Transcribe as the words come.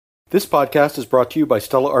This podcast is brought to you by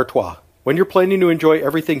Stella Artois. When you're planning to enjoy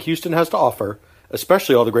everything Houston has to offer,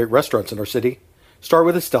 especially all the great restaurants in our city, start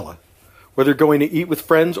with Estella. Whether going to eat with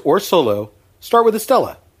friends or solo, start with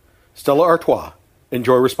Estella. Stella Artois.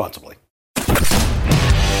 Enjoy responsibly.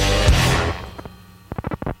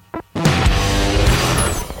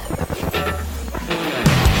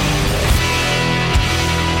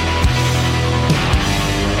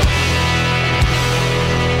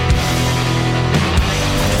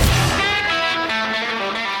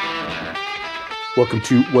 Welcome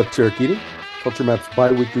to What's Eric Eating, Culture Map's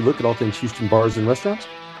bi-weekly look at all things Houston bars and restaurants.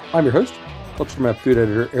 I'm your host, Culture Map food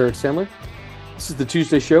editor Eric Sandler. This is the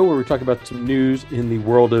Tuesday show where we talk about some news in the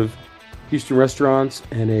world of Houston restaurants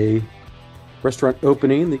and a restaurant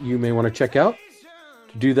opening that you may want to check out.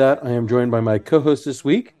 To do that, I am joined by my co-host this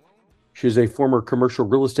week. She is a former commercial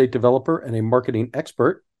real estate developer and a marketing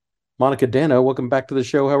expert. Monica Dano, welcome back to the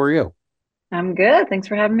show. How are you? I'm good. Thanks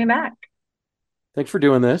for having me back. Thanks for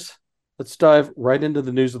doing this. Let's dive right into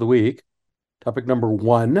the news of the week. Topic number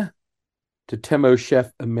one. Totemo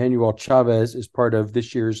chef Emmanuel Chavez is part of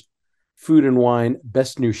this year's Food and Wine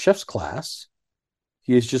Best New Chefs class.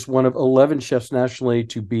 He is just one of 11 chefs nationally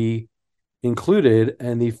to be included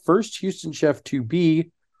and the first Houston chef to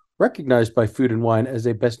be recognized by Food and Wine as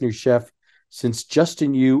a Best New Chef since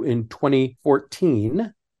Justin Yu in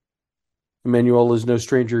 2014. Emmanuel is no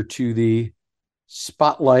stranger to the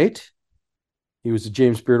spotlight. He was a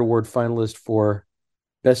James Beard Award finalist for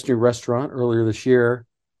Best New Restaurant earlier this year.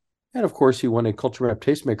 And of course, he won a Culture Map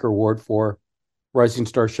Tastemaker Award for Rising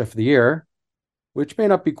Star Chef of the Year, which may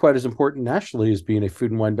not be quite as important nationally as being a Food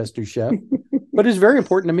and Wine Best New Chef, but is very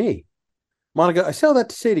important to me. Monica, I say all that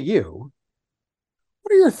to say to you,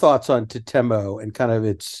 what are your thoughts on Totemo and kind of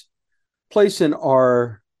its place in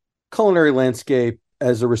our culinary landscape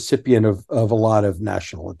as a recipient of a lot of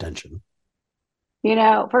national attention?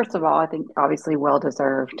 First of all, I think obviously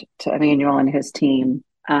well-deserved to Emmanuel and his team.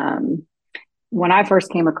 When I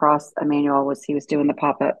first came across Emmanuel, he was doing the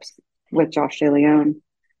pop-ups with Josh DeLeon and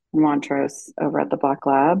Montrose over at the Black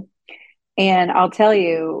Lab. And I'll tell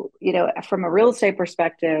you, from a real estate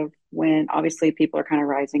perspective, when obviously people are kind of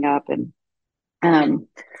rising up and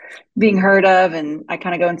being heard of, and I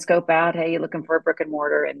kind of go and scope out, hey, you looking for a brick and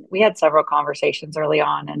mortar? And we had several conversations early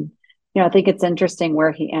on. And I think it's interesting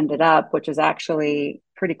where he ended up, which is actually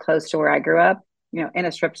pretty close to where I grew up, in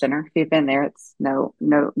a strip center. If you've been there, it's no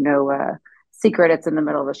secret. It's in the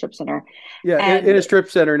middle of a strip center. Yeah, and in a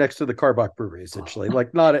strip center next to the Carbach Brewery, essentially.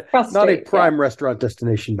 Like not a prime restaurant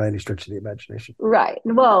destination by any stretch of the imagination. Right.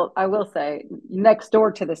 Well, I will say next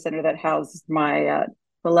door to the center that houses my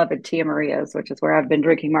beloved Tia Maria's, which is where I've been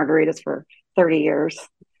drinking margaritas for 30 years.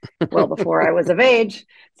 Well before I was of age.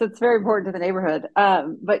 So it's very important to the neighborhood.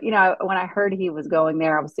 But, when I heard he was going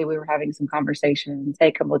there, obviously we were having some conversations.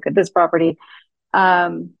 Hey, come look at this property.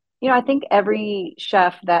 I think every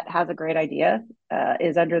chef that has a great idea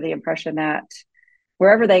is under the impression that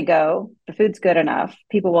wherever they go, the food's good enough,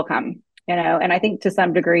 people will come, and I think to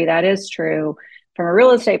some degree that is true. From a real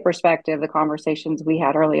estate perspective, the conversations we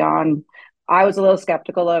had early on, I was a little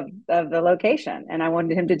skeptical of the location, and I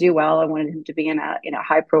wanted him to do well. I wanted him to be in a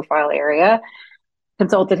high profile area.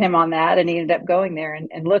 Consulted him on that, and he ended up going there.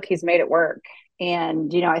 And look, he's made it work.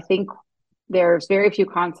 And I think there's very few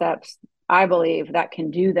concepts, I believe, that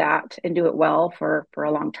can do that and do it well for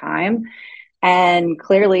a long time. And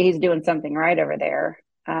clearly, he's doing something right over there.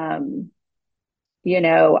 I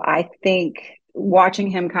think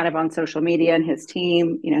watching him kind of on social media and his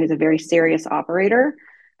team, he's a very serious operator.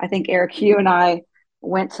 I think Eric, you and I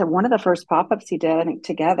went to one of the first pop-ups he did, I think,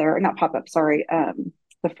 together. Not pop-up, sorry.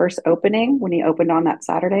 The first opening when he opened on that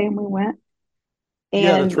Saturday, and we went. And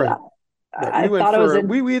yeah, that's right. I thought it was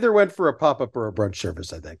we either went for a pop-up or a brunch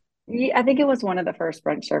service, I think. Yeah, I think it was one of the first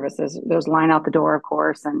brunch services. There was line out the door, of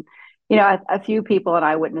course, and a few people, and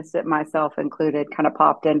I witnessed it myself included, kind of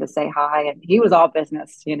popped in to say hi, and he was all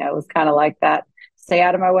business. It was kind of like that. Stay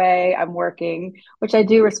out of my way. I'm working, which I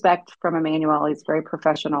do respect from Emmanuel. He's very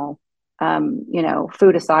professional,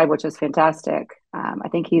 food aside, which is fantastic. I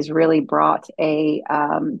think he's really brought a,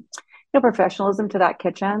 professionalism to that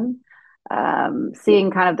kitchen.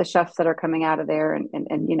 Seeing kind of the chefs that are coming out of there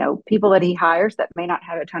and people that he hires that may not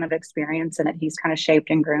have a ton of experience and that he's kind of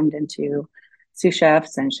shaped and groomed into sous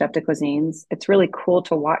chefs and chef de cuisines. It's really cool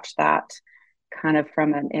to watch that kind of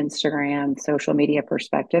from an Instagram social media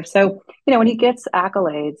perspective. So, when he gets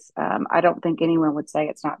accolades, I don't think anyone would say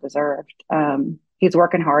it's not deserved. He's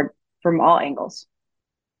working hard from all angles.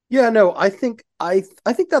 Yeah, no, I think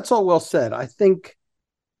that's all well said. I think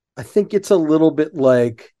it's a little bit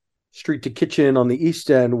like Street to Kitchen on the East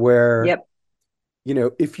End where, Yep.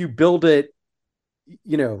 if you build it,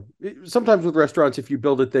 you know, sometimes with restaurants, if you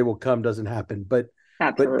build it, they will come doesn't happen. But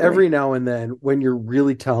Absolutely. every now and then, when you're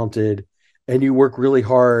really talented and you work really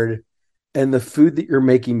hard, and the food that you're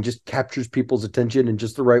making just captures people's attention in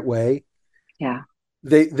just the right way, Yeah.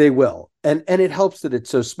 they will. And it helps that it's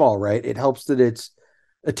so small, right? It helps that it's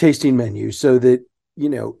a tasting menu, so that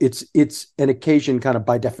it's an occasion kind of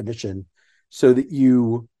by definition, so that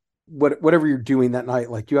whatever you're doing that night,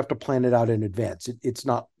 like you have to plan it out in advance. It's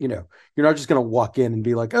not, you're not just going to walk in and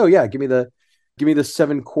be like, oh yeah, give me the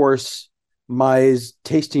 7 course Mai's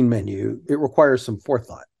tasting menu. It requires some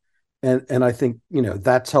forethought. And I think,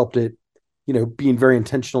 that's helped it, being very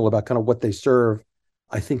intentional about kind of what they serve,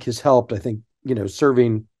 I think has helped. I think,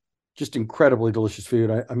 serving just incredibly delicious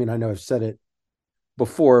food. I mean, I know I've said it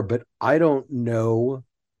before, but I don't know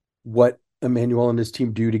what Emmanuel and his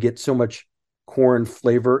team do to get so much corn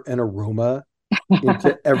flavor and aroma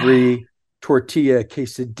into every tortilla,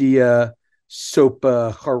 quesadilla,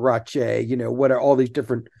 sopa, jarache, what are all these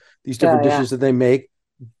different Yeah, yeah. dishes that they make,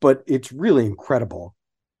 but it's really incredible.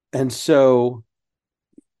 And so,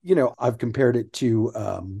 I've compared it to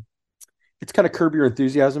it's kind of Curb Your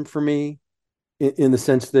Enthusiasm for me, in the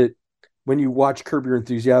sense that when you watch Curb Your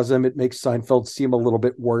Enthusiasm, it makes Seinfeld seem a little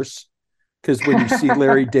bit worse, because when you see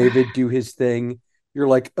Larry David do his thing, you're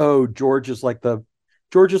like, oh, George is like the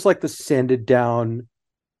sanded down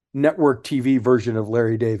network TV version of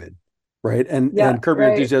Larry David, right? Yeah, And Curb Your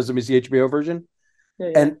right. Enthusiasm is the HBO version, Yeah,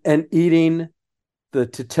 yeah. and eating the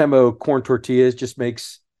Totemo corn tortillas just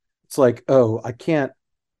makes, it's like, oh, I can't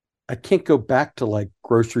go back to like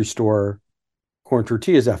grocery store corn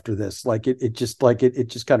tortillas after this. Like it just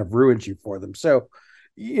kind of ruins you for them. So,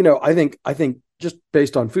 I think just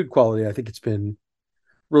based on food quality, I think it's been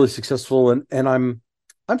really successful. And I'm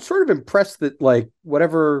sort of impressed that, like,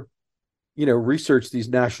 whatever, research these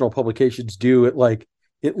national publications do,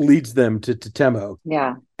 it leads them to Temo.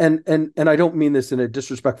 Yeah. And I don't mean this in a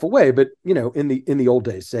disrespectful way, but in the old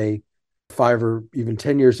days, say 5 or even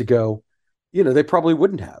 10 years ago, they probably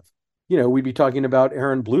wouldn't have. We'd be talking about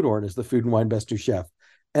Aaron Bludorn as the Food and Wine Best New Chef,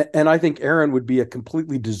 and I think Aaron would be a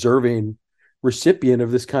completely deserving recipient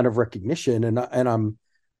of this kind of recognition, and I'm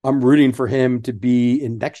rooting for him to be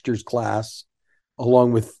in next year's class,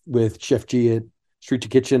 along with Chef G at Street to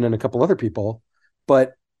Kitchen and a couple other people.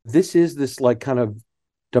 But this like kind of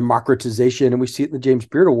democratization, and we see it in the James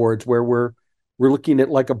Beard Awards, where we're looking at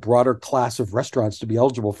like a broader class of restaurants to be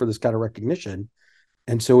eligible for this kind of recognition.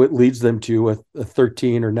 And so it leads them to a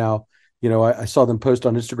 13, or now, I saw them post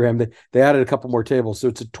on Instagram that they added a couple more tables, so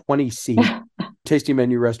it's a 20-seat tasting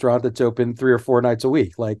menu restaurant that's open 3 or 4 nights a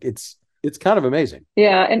week. Like it's kind of amazing.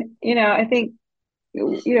 Yeah. And, I think,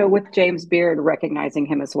 with James Beard, recognizing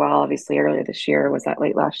him as well, obviously earlier this year, was that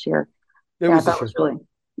late last year? It Yeah, was this year.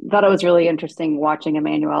 thought it was really interesting watching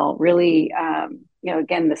Emmanuel really,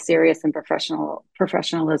 again, the serious and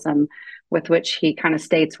professionalism with which he kind of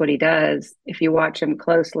states what he does. If you watch him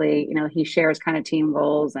closely, he shares kind of team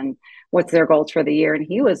goals and what's their goals for the year. And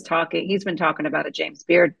he's been talking about a James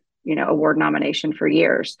Beard, award nomination for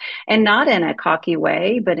years, and not in a cocky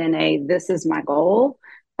way, but in a, this is my goal.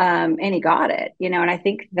 And he got it, and I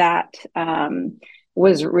think that,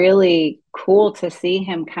 was really cool to see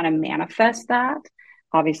him kind of manifest that.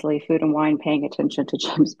 Obviously, Food and Wine paying attention to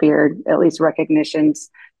James Beard, at least recognitions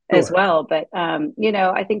as Sure. well. But,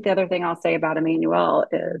 I think the other thing I'll say about Emmanuel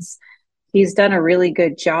is he's done a really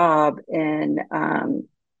good job in,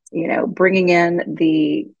 bringing in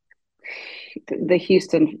the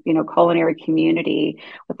Houston, culinary community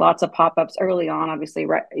with lots of pop-ups early on. Obviously,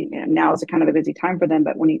 right, now is a kind of a busy time for them,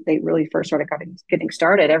 but when they really first started getting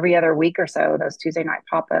started, every other week or so, those Tuesday night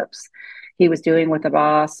pop-ups he was doing with the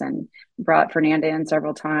boss, and brought Fernanda in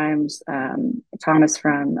several times, Thomas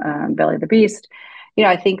from Belly of the Beast.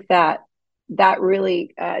 I think that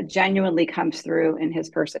really genuinely comes through in his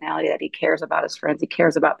personality, that he cares about his friends, he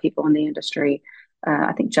cares about people in the industry.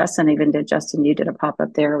 I think Justin, you did a pop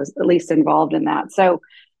up there, was at least involved in that. So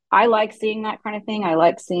I like seeing that kind of thing. I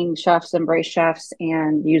like seeing chefs embrace chefs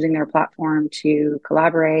and using their platform to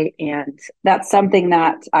collaborate. And that's something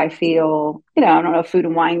that I feel, I don't know if Food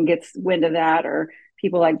and Wine gets wind of that, or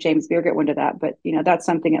people like James Beer get wind of that, but that's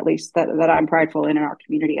something at least that I'm prideful in our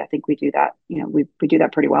community. I think we do that, we do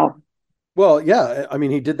that pretty well. Well, yeah, I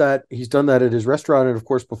mean, he did that. He's done that at his restaurant, and of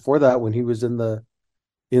course, before that, when he was in the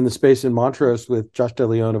space in Montrose with Josh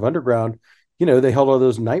DeLeon of Underground, they held all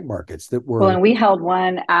those night markets that Well, and were, we held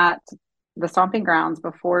one at the Stomping Grounds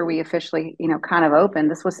before we officially, kind of opened.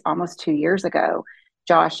 This was almost 2 years ago.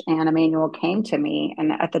 Josh and Emmanuel came to me,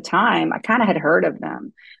 and at the time, I kind of had heard of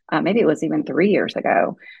them. Maybe it was even 3 years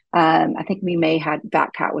ago. I think we may had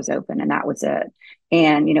Fat Cat was open, and that was it.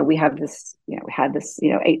 And we have this, we had this,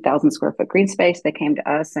 8,000 square foot green space. They came to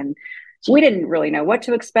us, and we didn't really know what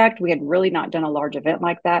to expect. We had really not done a large event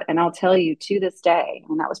like that. And I'll tell you, to this day,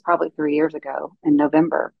 and that was probably 3 years ago in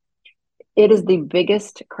November, it is the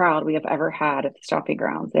biggest crowd we have ever had at the stomping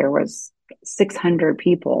grounds. There was 600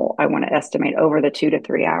 people, I want to estimate, over the 2 to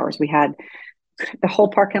 3 hours. We had the whole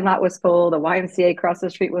parking lot was full. The YMCA across the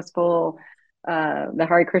street was full. The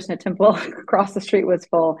Hare Krishna temple across the street was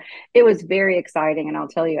full. It was very exciting. And I'll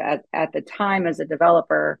tell you, at the time as a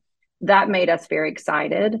developer, that made us very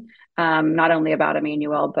excited, not only about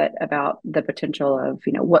Emmanuel, but about the potential of,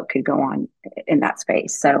 what could go on in that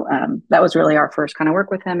space. So that was really our first kind of work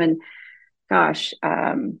with him. And gosh,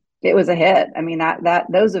 it was a hit. I mean, that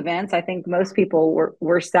those events, I think most people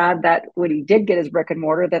were sad that when he did get his brick and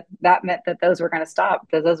mortar, that meant that those were going to stop,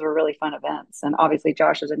 because those were really fun events. And obviously,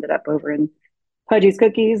 Josh has ended up over in Pudgy's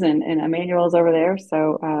Cookies, and Emmanuel's over there.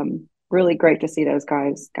 So really great to see those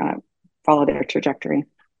guys kind of follow their trajectory.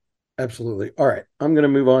 Absolutely. All right. I'm going to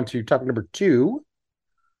move on to topic number two.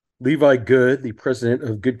 Levi Good, the president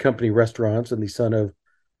of Good Company Restaurants and the son of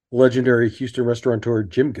legendary Houston restaurateur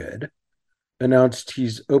Jim Good, announced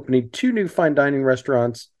he's opening two new fine dining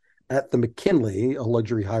restaurants at the McKinley, a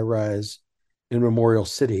luxury high rise in Memorial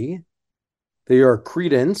City. They are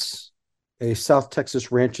Credence, a South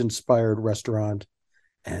Texas ranch inspired restaurant,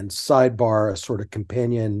 and Sidebar, a sort of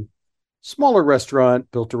companion, smaller restaurant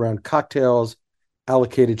built around cocktails,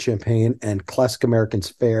 allocated champagne, and classic American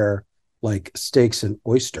fare like steaks and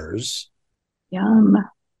oysters. Yum.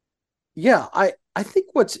 Yeah, I think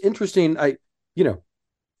what's interesting, you know,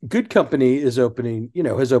 Good Company is opening,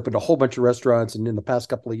 has opened a whole bunch of restaurants. And in the past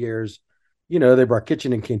couple of years, they brought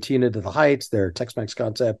Kitchen and Cantina to the Heights, their Tex-Mex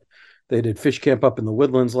concept. They did Fish Camp up in the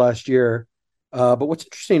Woodlands last year. But what's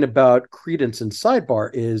interesting about Credence and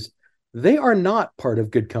Sidebar is they are not part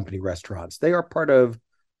of Good Company restaurants. They are part of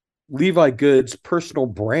Levi Good's personal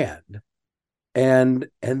brand. And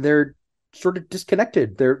they're sort of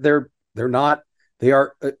disconnected. They're not, they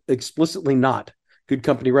are explicitly not Good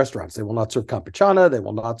Company restaurants. They will not serve campechana. They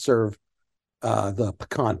will not serve the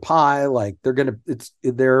pecan pie. Like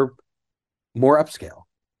they're more upscale.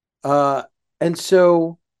 And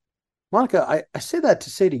so, Monica, I say that to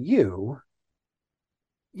say to you,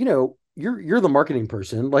 you're the marketing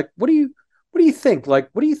person. Like, what do you think? Like,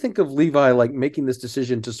 what do you think of Levi like making this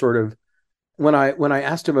decision to sort of when I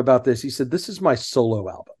asked him about this, he said, "This is my solo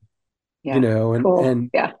album," Yeah. and Cool. and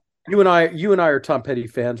Yeah. you and I are Tom Petty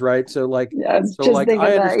fans, right? So like, Yeah. I was so just like thinking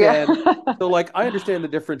I that. understand. Yeah. So like I understand the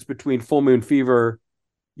difference between Full Moon Fever,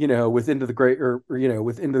 with Into the Great or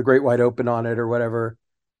with Into the Great Wide Open on it or whatever.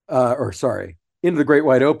 Or sorry, Into the Great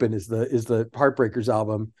Wide Open is the Heartbreakers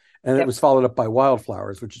album, and it Yep. was followed up by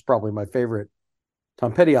Wildflowers, which is probably my favorite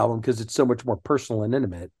Tom Petty album because it's so much more personal and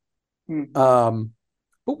intimate. Mm-hmm. Um,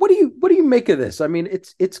 but what do you make of this? I mean,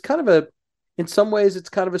 it's kind of in some ways it's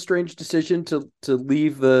kind of a strange decision to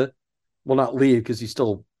leave well, not leave because he's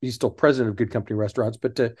still president of Good Company Restaurants,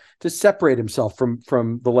 but to separate himself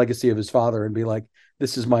from the legacy of his father and be like,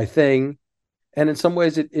 this is my thing. And in some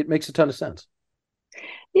ways it makes a ton of sense.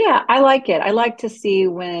 Yeah, I like it. I like to see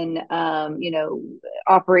when,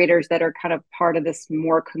 operators that are kind of part of this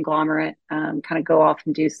more conglomerate, kind of go off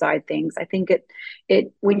and do side things. I think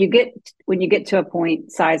it when you get to a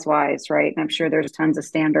point size wise, right? And I'm sure there's tons of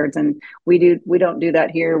standards, and we don't do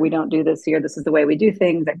that here. We don't do this here. This is the way we do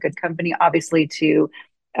things at Good Company. Obviously, to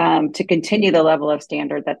continue the level of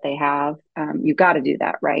standard that they have, you've got to do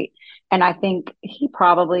that, right? And I think he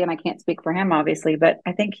probably, and I can't speak for him obviously, but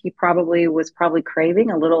I think he probably was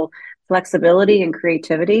craving a little flexibility and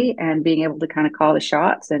creativity and being able to kind of call the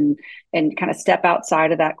shots and kind of step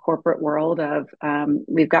outside of that corporate world of,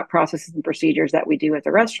 we've got processes and procedures that we do as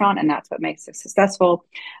a restaurant, and that's what makes it successful.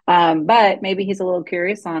 But maybe he's a little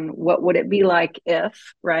curious on what would it be like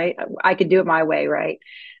if, right, I could do it my way, right?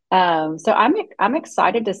 So I'm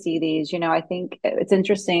excited to see these. I think it's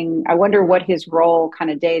interesting. I wonder what his role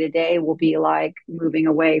kind of day to day will be like, moving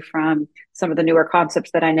away from some of the newer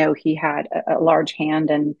concepts that I know he had a large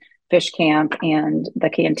hand in: Fish Camp and the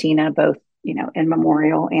Cantina, both in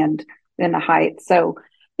Memorial and in the Heights. So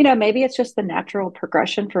maybe it's just the natural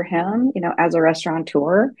progression for him, as a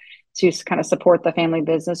restaurateur, to kind of support the family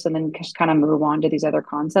business and then just kind of move on to these other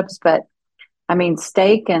concepts. But I mean,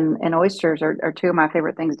 steak and oysters are two of my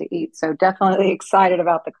favorite things to eat. So definitely excited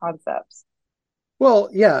about the concepts. Well,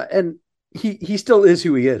 yeah, and he still is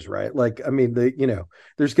who he is, right? Like, I mean,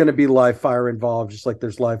 there's going to be live fire involved, just like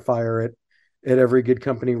there's live fire at every Good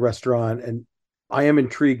Company restaurant, and I am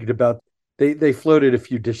intrigued about they floated a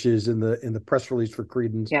few dishes in the press release for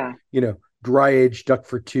Credence. Yeah. Dry aged duck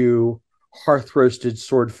for two, hearth roasted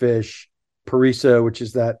swordfish, parisa, which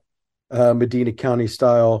is that Medina County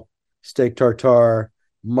style steak tartare,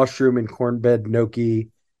 mushroom and cornbed gnocchi.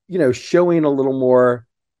 Showing a little more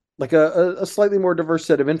like a slightly more diverse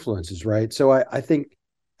set of influences, right? So I think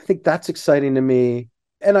that's exciting to me,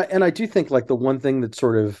 and I do think like the one thing that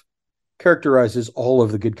sort of characterizes all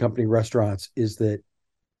of the Good Company restaurants is that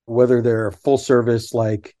whether they're full service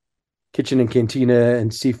like kitchen and cantina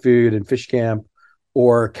and seafood and fish camp,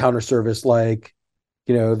 or counter service like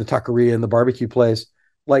the taqueria and the barbecue place,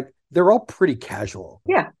 like they're all pretty casual,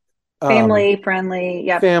 Yeah. um Family friendly.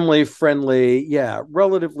 Yep. family friendly, yeah,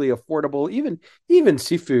 relatively affordable. Even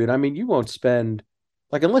seafood, I mean, you won't spend,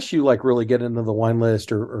 like, unless you like really get into the wine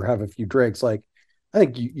list or have a few drinks, like I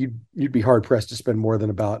think you'd be hard pressed to spend more than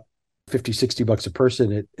about 50-60 bucks a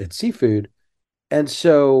person at seafood. And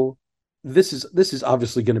so this is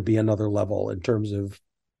obviously going to be another level in terms of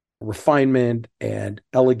refinement and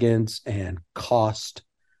elegance and cost.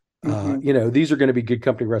 Hmm. These are going to be Good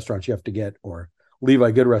Company restaurants you have to get, or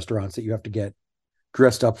Levi Good restaurants that you have to get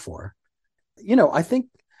dressed up for. I think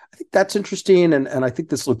that's interesting, and I think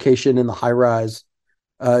this location in the high rise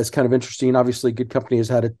is kind of interesting. Obviously, Good Company has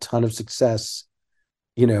had a ton of success,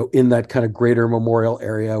 in that kind of greater Memorial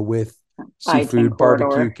area with I-10 seafood, barbecue,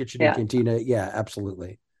 corridor. kitchen and Yeah. cantina. Yeah,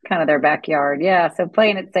 absolutely. Kind of their backyard. Yeah. So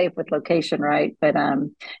playing it safe with location, right? But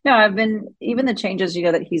no, I've been even the changes,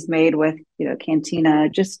 that he's made with, Cantina,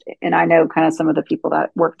 just and I know kind of some of the people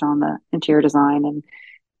that worked on the interior design, and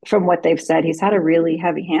from what they've said, he's had a really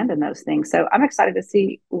heavy hand in those things. So I'm excited to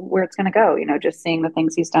see where it's going to go, just seeing the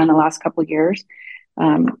things he's done the last couple of years.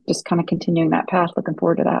 Just kind of continuing that path. Looking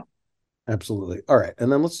forward to that. Absolutely. All right.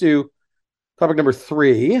 And then let's do topic number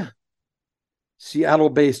three.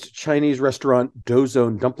 Seattle-based Chinese restaurant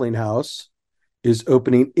Dozone Dumpling House is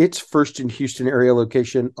opening its first in Houston area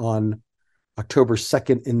location on October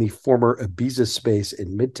 2nd in the former Ibiza space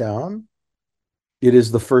in Midtown. It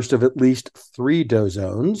is the first of at least three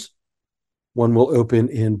Dozones. One will open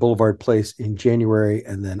in Boulevard Place in January,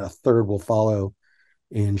 and then a third will follow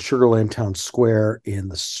in Sugarland Town Square in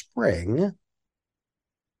the spring.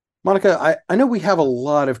 Monica, I know we have a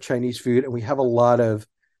lot of Chinese food, and we have a lot of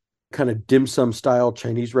kind of dim sum style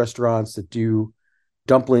Chinese restaurants that do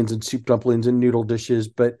dumplings and soup dumplings and noodle dishes.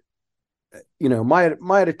 But my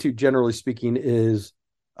attitude, generally speaking, is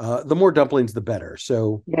the more dumplings, the better.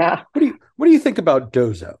 So, Yeah. what do you think about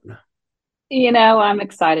Dozone? I'm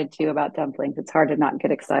excited too about dumplings. It's hard to not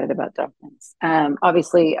get excited about dumplings.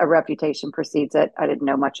 Obviously, a reputation precedes it. I didn't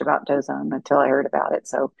know much about Dozone until I heard about it,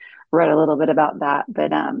 so read a little bit about that.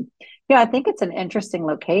 But yeah, I think it's an interesting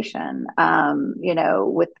location.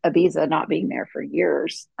 With Ibiza not being there for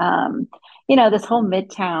years, this whole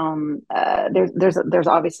Midtown. There's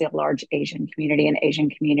obviously a large Asian community and Asian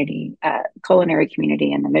community, culinary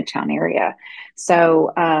community in the Midtown area.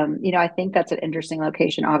 So, I think that's an interesting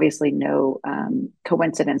location. Obviously, no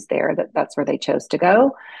coincidence there that that's where they chose to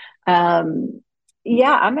go.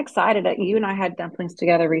 Yeah, I'm excited. You and I had dumplings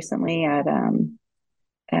together recently at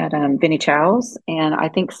Benny Chow's, and I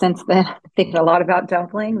think since then, I'm thinking a lot about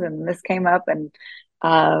dumplings, and this came up, and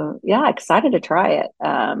yeah, excited to try it.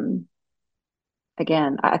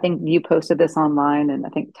 Again, I think you posted this online, and I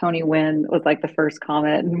think Tony Wynn was like the first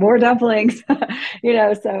comment, more dumplings, so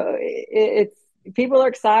it's people are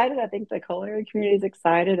excited. I think the culinary community is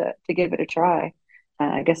excited to give it a try.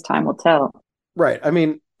 I guess time will tell. Right. I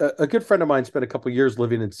mean, a good friend of mine spent a couple of years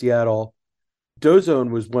living in Seattle.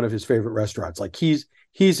 Dozone was one of his favorite restaurants. Like he's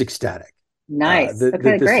ecstatic Nice. that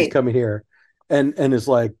Okay, this is great. coming here, and is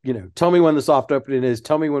like, tell me when the soft opening is.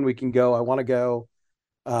 Tell me when we can go. I want to go.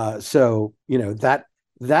 So that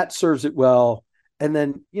serves it well. And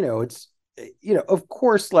then it's of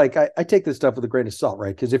course, like I take this stuff with a grain of salt,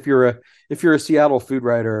 right? Because if you're a Seattle food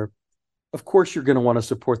writer, of course you're going to want to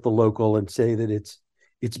support the local and say that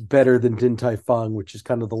it's better than Din Tai Fung, which is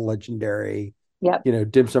kind of the legendary Yep.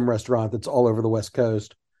 dim sum restaurant that's all over the West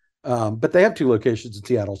Coast. But they have two locations in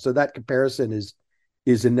Seattle, so that comparison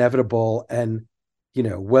is inevitable. And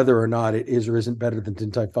whether or not it is or isn't better than Din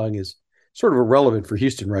Tai Fung is sort of irrelevant for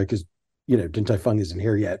Houston, right? Because Din Tai Fung isn't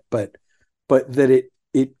here yet, but that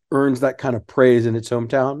it earns that kind of praise in its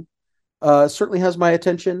hometown certainly has my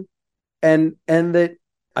attention, and that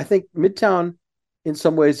I think Midtown in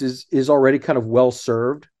some ways is already kind of well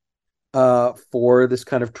served for this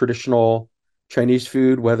kind of traditional Chinese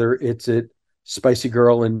food, whether it's at Spicy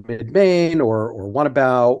Girl in Mid Main or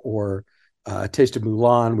Wanabao or Taste of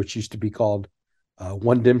Mulan, which used to be called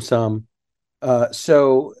One Dim Sum.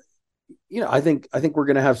 So I think we're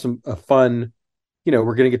going to have some fun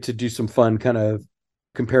we're going to get to do some fun kind of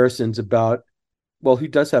comparisons about, well, who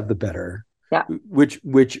does have the better, Yeah.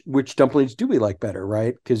 which dumplings do we like better,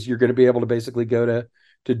 right? Because you're going to be able to basically go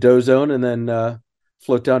to Dough Zone and then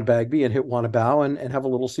float down Bagby and hit Wanabao and have a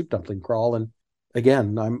little soup dumpling crawl. And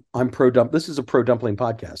again, I'm pro dump. This is a pro dumpling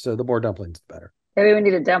podcast, so the more dumplings, the better. Maybe we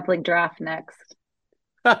need a dumpling draft next.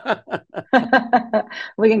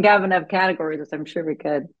 We can have enough categories, I'm sure we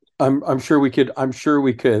could. I'm sure we could. I'm sure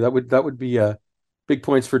we could. That would be big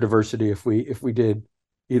points for diversity if we did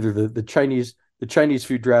either the Chinese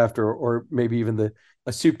food draft or maybe even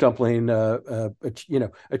a soup dumpling, a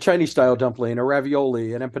Chinese style dumpling, a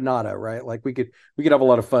ravioli, an empanada, right? Like we could have a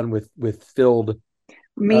lot of fun with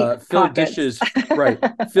Meat filled pockets. dishes, right?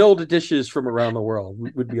 Filled dishes from around the world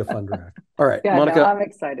would be a fun draft. All right, Yeah, no, Monica. I'm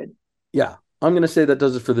excited. Yeah, I'm going to say that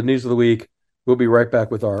does it for the news of the week. We'll be right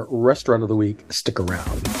back with our restaurant of the week. Stick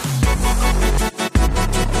around.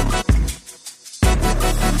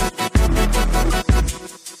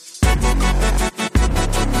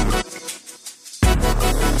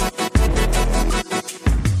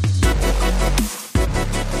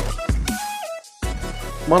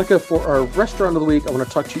 Monica, for our restaurant of the week, I want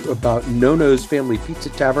to talk to you about Nonno's Family Pizza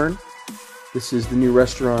Tavern. This is the new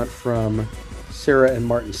restaurant from Sarah and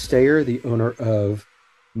Martin Stayer, the owner of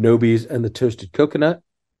Nobi's and the Toasted Coconut.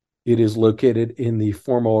 It is located in the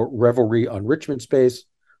former Revelry on Richmond space,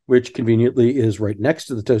 which conveniently is right next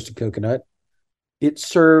to the Toasted Coconut. It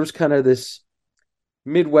serves kind of this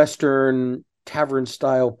Midwestern tavern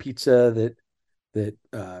style pizza that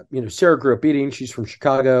Sarah grew up eating. She's from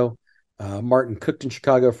Chicago. Martin cooked in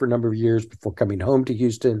Chicago for a number of years before coming home to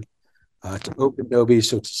Houston to open Nobi.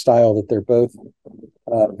 So it's a style that they're both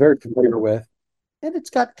very familiar with, and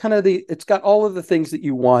it's got all of the things that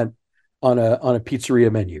you want on a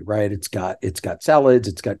pizzeria menu, right? It's got salads,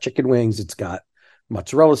 it's got chicken wings, it's got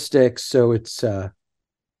mozzarella sticks, so it's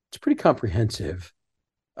pretty comprehensive.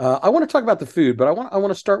 I want to talk about the food, but I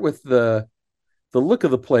want to start with the look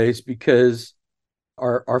of the place because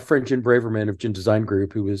our friend Jen Braverman of Jen Design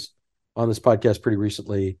Group, who was on this podcast pretty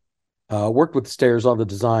recently, worked with the Stairs on the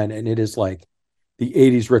design, and it is like the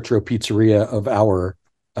 '80s retro pizzeria of our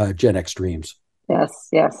Gen X dreams. Yes,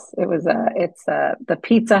 yes. It's the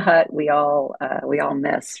Pizza Hut we all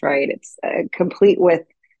miss, right? It's complete with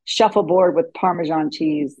shuffleboard with Parmesan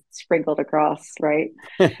cheese sprinkled across, right?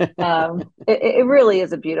 It really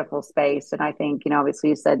is a beautiful space, and I think obviously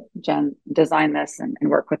you said Jen designed this and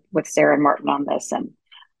worked with Sarah and Martin on this, and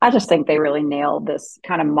I just think they really nailed this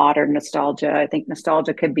kind of modern nostalgia. I think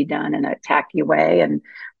nostalgia could be done in a tacky way, and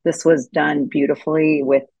this was done beautifully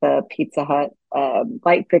with the Pizza Hut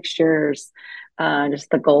light fixtures, just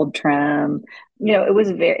the gold trim.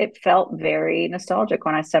 It felt very nostalgic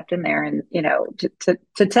when I stepped in there, and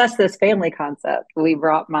to test this family concept, we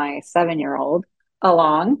brought my 7-year old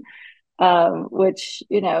along, which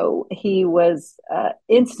he was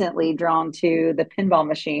instantly drawn to the pinball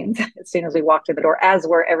machines as soon as we walked in the door, as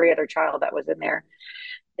were every other child that was in there.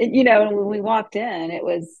 When we walked in, it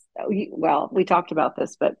was, well, we talked about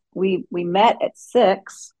this, but we met at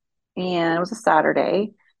 6, and it was a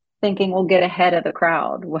Saturday, thinking we'll get ahead of the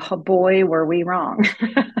crowd. Well, boy, were we wrong.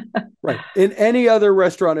 Right. In any other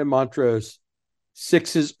restaurant in Montrose,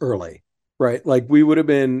 6 is early, right? Like we would have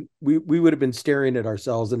been staring at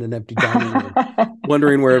ourselves in an empty dining room,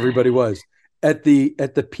 wondering where everybody was. At the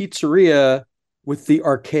pizzeria with the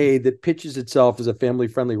arcade that pitches itself as a family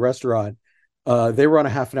friendly restaurant, they were on a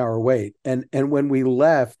half an hour wait. And when we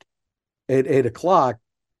left at 8 o'clock,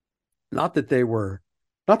 not that they were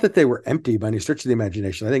empty by any stretch of the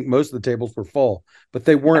imagination. I think most of the tables were full, but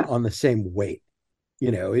they weren't Yeah. on the same weight.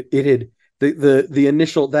 It had the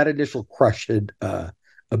initial crush had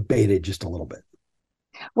abated just a little bit.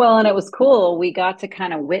 Well, and it was cool. We got to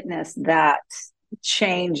kind of witness that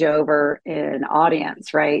changeover in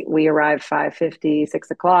audience, right? We arrived 5:50,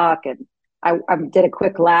 6 o'clock, and I did a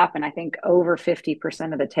quick lap, and I think over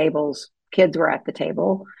 50% of the tables, kids were at the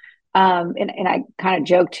table. And I kind of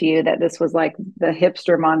joked to you that this was like the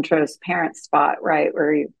hipster Montrose parent spot, right?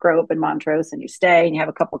 Where you grow up in Montrose and you stay and you have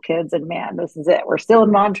a couple kids, and man, this is it. We're still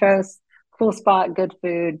in Montrose, cool spot, good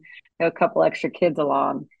food, a couple extra kids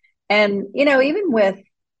along. And, even with,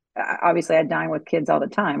 obviously I dine with kids all the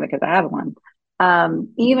time because I have one.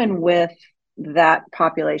 Even with that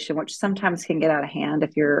population, which sometimes can get out of hand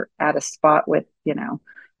if you're at a spot with,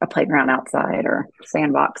 a playground outside or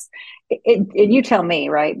sandbox. And you tell me,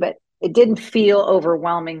 right? But it didn't feel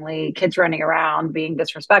overwhelmingly kids running around being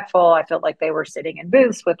disrespectful. I felt like they were sitting in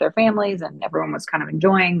booths with their families, and everyone was kind of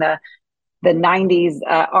enjoying the '90s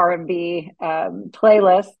R&B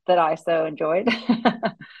playlist that I so enjoyed.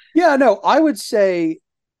 Yeah, no, I would say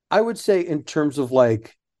I would say in terms of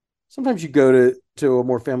like sometimes you go to a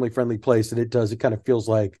more family friendly place and it kind of feels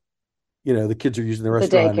like, the kids are using the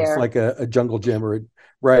It's a restaurant. It's daycare. like a jungle gym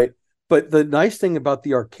right. But the nice thing about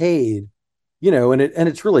the arcade, and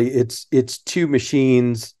it's really it's two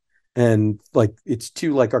machines and like it's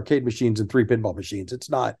two like arcade machines and three pinball machines. It's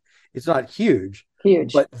not huge,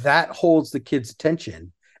 Huge. but that holds the kids'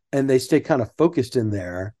 attention and they stay kind of focused in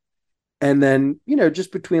there. And then,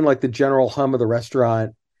 just between like the general hum of the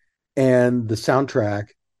restaurant and the soundtrack,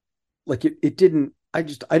 like it didn't I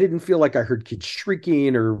didn't feel like I heard kids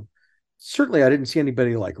shrieking, or certainly I didn't see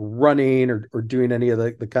anybody like running or doing any of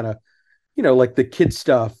the kind of, like the kid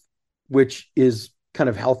stuff, which is kind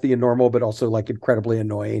of healthy and normal, but also like incredibly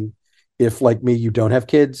annoying if, like me, you don't have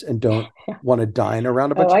kids and don't want to dine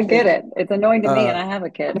around a Oh, bunch of I get kids. it. It's annoying to me, and Uh, I have a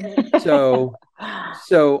kid. so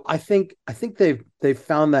so I think they've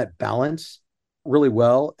found that balance really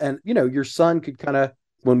well. And your son could kind of,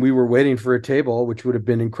 when we were waiting for a table, which would have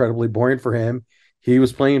been incredibly boring for him, he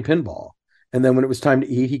was playing pinball. And then when it was time to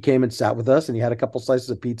eat, he came and sat with us and he had a couple slices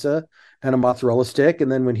of pizza and a mozzarella stick.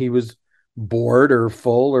 And then when he was bored or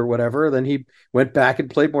full or whatever, then he went back and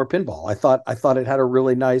played more pinball. I thought it had a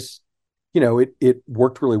really nice, it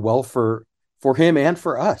worked really well for him and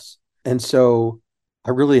for us. And so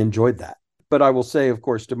I really enjoyed that. But I will say, of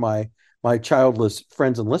course, to my childless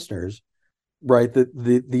friends and listeners, right,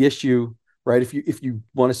 the issue, right, if you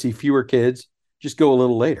want to see fewer kids, just go a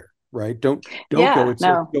little later, right? Don't go Yeah, at 6,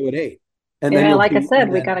 no. go at 8. And then Yeah, you'll like I be said,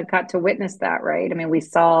 and we then kind of got to witness that, right? I mean, we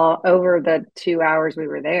saw over the 2 hours we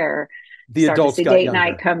were there, the start to adults see got date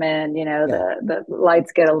night younger. come in, Yeah. the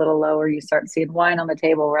lights get a little lower, you start seeing wine on the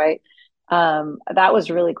table, right? That was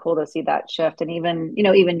really cool to see that shift. And even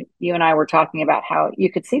you and I were talking about how you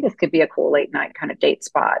could see this could be a cool late night kind of date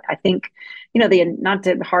spot. I think, the not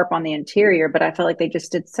to harp on the interior, but I felt like they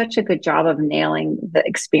just did such a good job of nailing the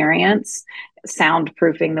experience,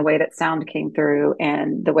 soundproofing the way that sound came through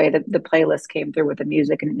and the way that the playlist came through with the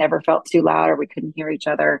music, and it never felt too loud or we couldn't hear each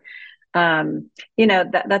other.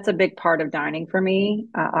 That's a big part of dining for me.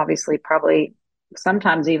 Obviously, probably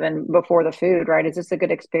sometimes even before the food, right? Is this a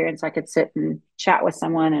good experience? I could sit and chat with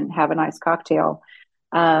someone and have a nice cocktail.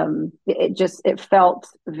 It felt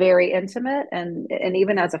very intimate, and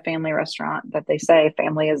even as a family restaurant, that they say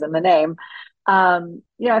family is in the name.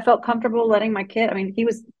 I felt comfortable letting my kid. I mean, he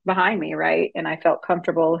was behind me, right, and I felt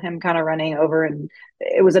comfortable him kind of running over, and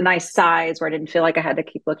it was a nice size where I didn't feel like I had to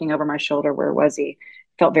keep looking over my shoulder. Where was he?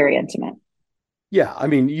 Felt very intimate. Yeah, I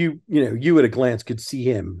mean, you at a glance could see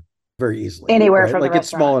him very easily, Anywhere right? from the Like it's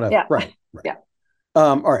small restaurant. enough. Yeah. Right, right. Yeah.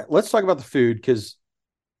 All right, let's talk about the food because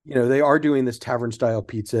they are doing this tavern style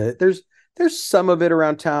pizza. There's some of it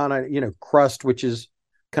around town. Crust, which is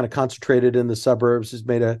kind of concentrated in the suburbs, has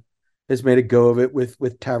made a go of it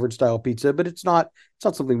with tavern style pizza, but it's not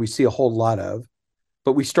something we see a whole lot of.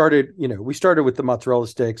 But we started with the mozzarella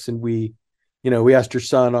sticks, and we asked your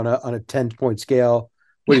son on a 10-point scale,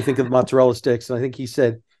 what do you think of the mozzarella sticks? And I think he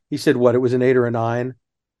said what, it was an 8 or a 9.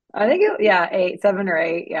 I think yeah, 8, 7 or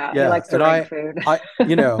 8. Yeah. He Yeah, likes to and rank food.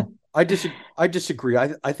 I disagree.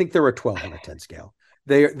 I think they're a 12 on a 10 scale.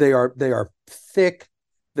 They are thick.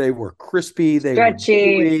 They were crispy. They were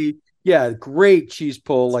Stretchy, gooey. Yeah, great cheese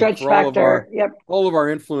pull. Like stretch for all of our factor. Yep. all of our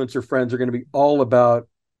influencer friends are going to be all about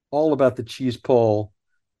the cheese pull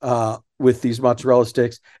with these mozzarella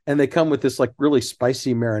sticks, and they come with this like really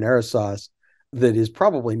spicy marinara sauce that is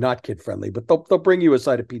probably not kid friendly, but they'll bring you a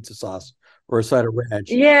side of pizza sauce or a side of ranch.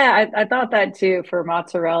 Yeah, I thought that too for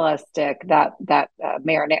mozzarella stick. That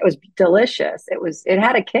marinade was delicious. It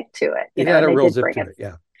had a kick to it, It had and a they real did zip bring to it. it.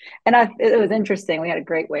 Yeah. And it was interesting. We had a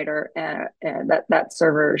great waiter, and that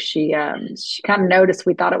server. She kind of noticed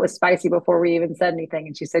we thought it was spicy before we even said anything,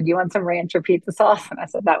 and she said, "You want some ranch or pizza sauce?" And I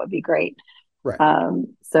said, "That would be great." Right.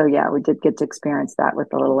 So yeah, we did get to experience that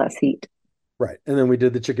with a little less heat. Right. And then we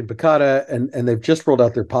did the chicken piccata, and they've just rolled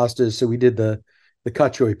out their pastas. So we did the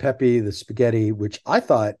cacio e pepe, the spaghetti, which I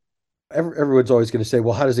thought everyone's always going to say,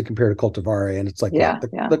 well, how does it compare to cultivare? And it's like, look, Yeah, the,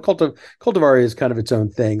 yeah. the cultivare is kind of its own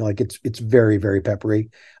thing. Like it's very, very peppery.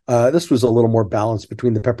 This was a little more balanced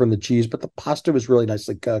between the pepper and the cheese, but the pasta was really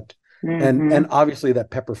nicely cooked. And Hmm. obviously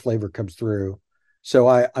that pepper flavor comes through. So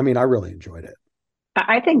I mean, I really enjoyed it.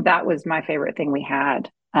 I think that was my favorite thing we had.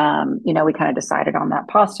 We kind of decided on that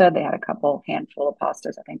pasta. They had a couple handful of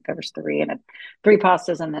pastas. I think there was three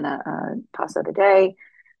pastas and then a pasta of the day.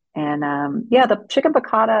 And yeah, the chicken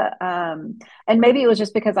piccata, and maybe it was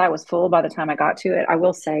just because I was full by the time I got to it. I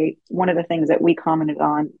will say one of the things that we commented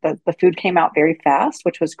on, the food came out very fast,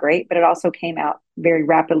 which was great, but it also came out very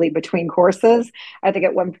rapidly between courses. I think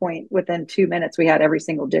at one point within 2 minutes, we had every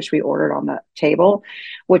single dish we ordered on the table,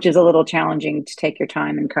 which is a little challenging to take your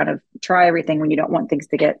time and kind of try everything when you don't want things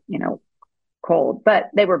to get, cold.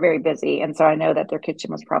 But they were very busy. And so I know that their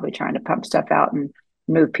kitchen was probably trying to pump stuff out and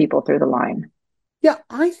move people through the line. Yeah,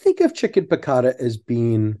 I think of chicken piccata as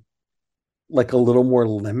being like a little more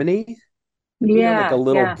lemony, like a Yeah,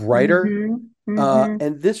 little yeah. brighter. Mm-hmm. Mm-hmm.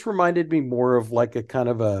 And this reminded me more of like a kind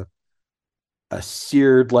of a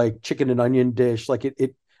seared like chicken and onion dish. Like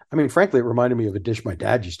I mean, frankly, it reminded me of a dish my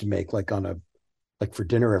dad used to make like on a like for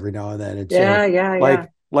dinner every now and then. And Yeah, so yeah, yeah.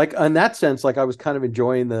 like in that sense, like I was kind of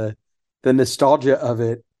enjoying the nostalgia of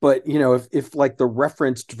it. But if like the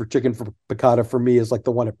reference for chicken for piccata for me is like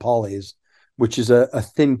the one at Polly's, which is a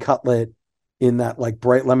thin cutlet in that like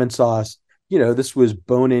bright lemon sauce, this was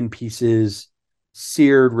bone in pieces,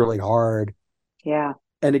 seared really hard, Yeah.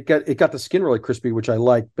 and it got the skin really crispy, which I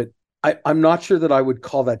like, but I'm not sure that I would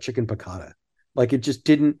call that chicken piccata. Like it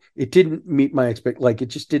didn't meet my expect like it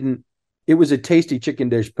just didn't it was a tasty chicken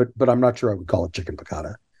dish, but I'm not sure I would call it chicken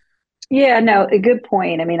piccata. Yeah, no, a good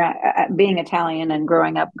point. I mean, being Italian and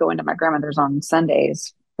growing up going to my grandmother's on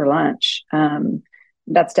Sundays for lunch,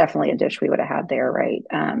 that's definitely a dish we would have had there, right?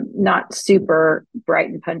 Not super bright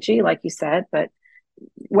and punchy, like you said, but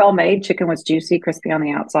well made. Chicken was juicy, crispy on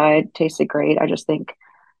the outside, tasted great. I just think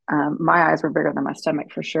my eyes were bigger than my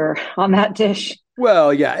stomach for sure on that dish.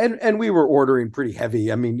 Well, yeah, and we were ordering pretty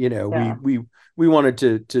heavy. I mean, we Yeah. we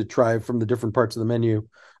wanted to try from the different parts of the menu.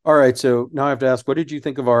 All right, so now I have to ask, what did you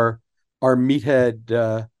think of our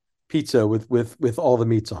meathead pizza with all the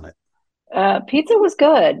meats on it? Pizza was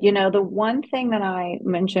good. The one thing that I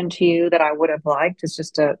mentioned to you that I would have liked is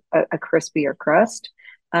just a crispier crust.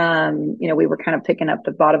 We were kind of picking up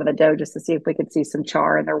the bottom of the dough just to see if we could see some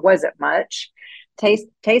char, and there wasn't much.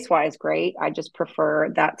 Taste wise, great. I just prefer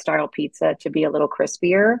that style pizza to be a little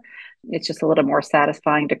crispier. It's just a little more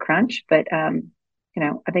satisfying to crunch. But I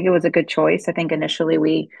think it was a good choice. I think initially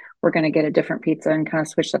we were going to get a different pizza and kind of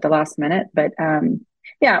switched at the last minute, but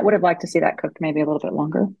yeah, I would have liked to see that cooked maybe a little bit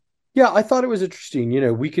longer. Yeah, I thought it was interesting.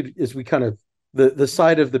 We could, as we kind of the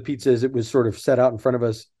side of the pizza as it was sort of set out in front of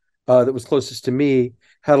us, that was closest to me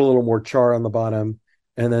had a little more char on the bottom,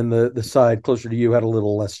 and then the side closer to you had a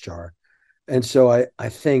little less char. And so I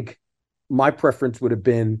think my preference would have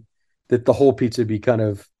been that the whole pizza be kind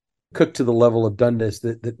of cooked to the level of doneness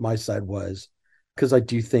that my side was, because I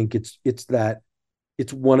do think it's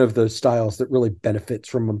one of those styles that really benefits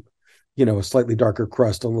from a slightly darker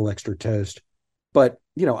crust, a little extra toast. But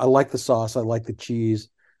I like the sauce, I like the cheese,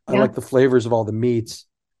 I Yeah. like the flavors of all the meats.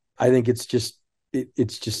 I think it's just like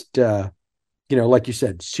you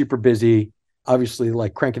said, super busy. Obviously,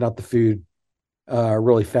 like cranking out the food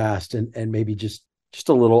really fast, and maybe just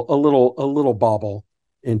a little bobble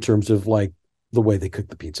in terms of like the way they cook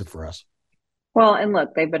the pizza for us. Well, and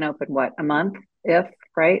look, they've been open what, a month, if,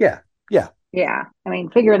 right? Yeah, yeah, Yeah. I mean,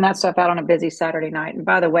 figuring that stuff out on a busy Saturday night. And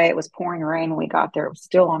by the way, it was pouring rain when we got there. It was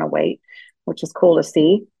still on a wait, which is cool to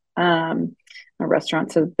see. The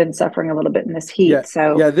restaurants have been suffering a little bit in this yeah, heat.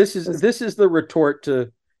 So yeah. This it is was, this is the retort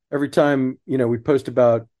to every time we post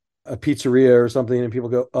about a pizzeria or something, and people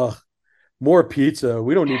go, "Ugh, more pizza.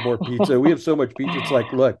 We don't need more pizza. We have so much pizza." It's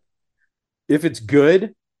like, look, if it's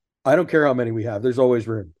good, I don't care how many we have. There's always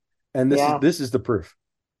room, and this is yeah. this is the proof.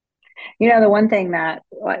 The one thing that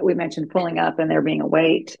like we mentioned pulling up and there being a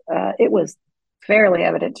wait, it was fairly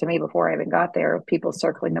evident to me before I even got there of people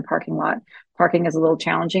circling the parking lot. Parking is a little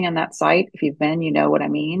challenging on that site. If you've been, you know what I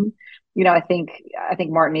mean. I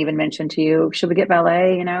think Martin even mentioned to you, should we get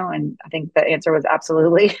valet? And I think the answer was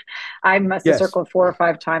absolutely. I must have Yes, circled 4 or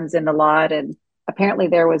 5 times in the lot, and apparently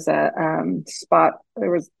there was a spot.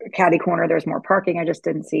 There was a caddy corner. There's more parking. I just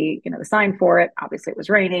didn't see the sign for it. Obviously, it was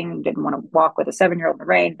raining. Didn't want to walk with a 7-year-old in the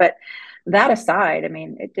rain, but that aside, I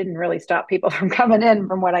mean, it didn't really stop people from coming in,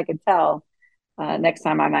 from what I could tell. Next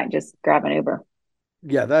time, I might just grab an Uber.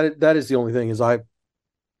 yeah. That is the only thing is I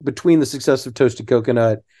between the success of Toasted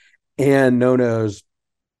Coconut and Nono's,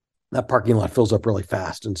 that parking lot fills up really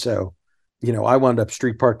fast, and so I wound up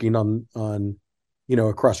street parking on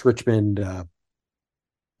across Richmond.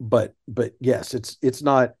 But yes, it's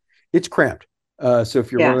not it's cramped. So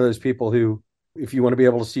if you're one Yeah, of those people who, if you want to be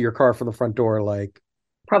able to see your car from the front door, like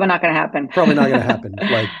probably not going to happen. probably not going to happen.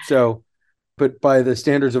 Like so, but by the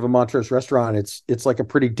standards of a Montrose restaurant, it's like a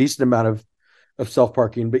pretty decent amount of self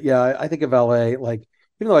parking. But yeah, I think of valet, like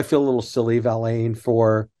even though I feel a little silly valeting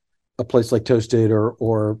for a place like Toasted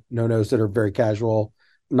or No Nos that are very casual,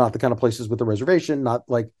 not the kind of places with a reservation, not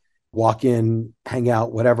like walk in, hang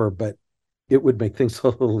out, whatever, but it would make things a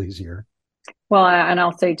little easier. Well, and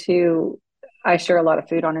I'll say too, I share a lot of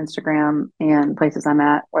food on Instagram and places I'm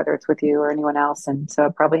at, whether it's with you or anyone else. And so I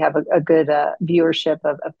probably have a good viewership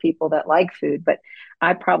of people that like food. But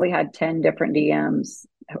I probably had 10 different DMs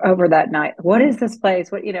over that night. What is this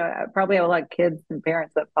place? What, I probably have a lot of kids and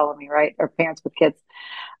parents that follow me, right? Or parents with kids.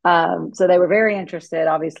 So they were very interested,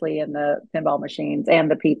 obviously, in the pinball machines and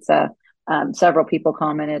the pizza. Several people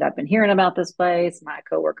commented, I've been hearing about this place. My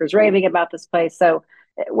coworkers raving about this place. So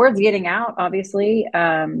word's getting out, obviously.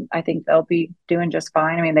 I think they'll be doing just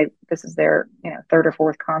fine. I mean, this is their third or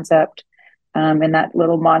fourth concept in that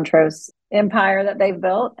little Montrose empire that they've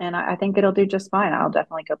built, and I think it'll do just fine. I'll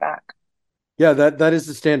definitely go back. Yeah, that is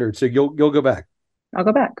the standard. So you'll go back. I'll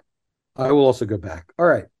go back. I will also go back. All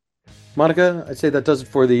right, Monica, I'd say that does it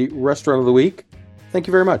for the restaurant of the week. Thank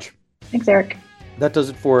you very much. Thanks, Eric. That does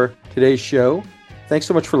it for today's show. Thanks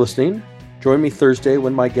so much for listening. Join me Thursday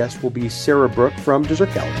when my guest will be Sarah Brooke from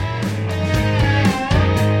Dessert Gallery.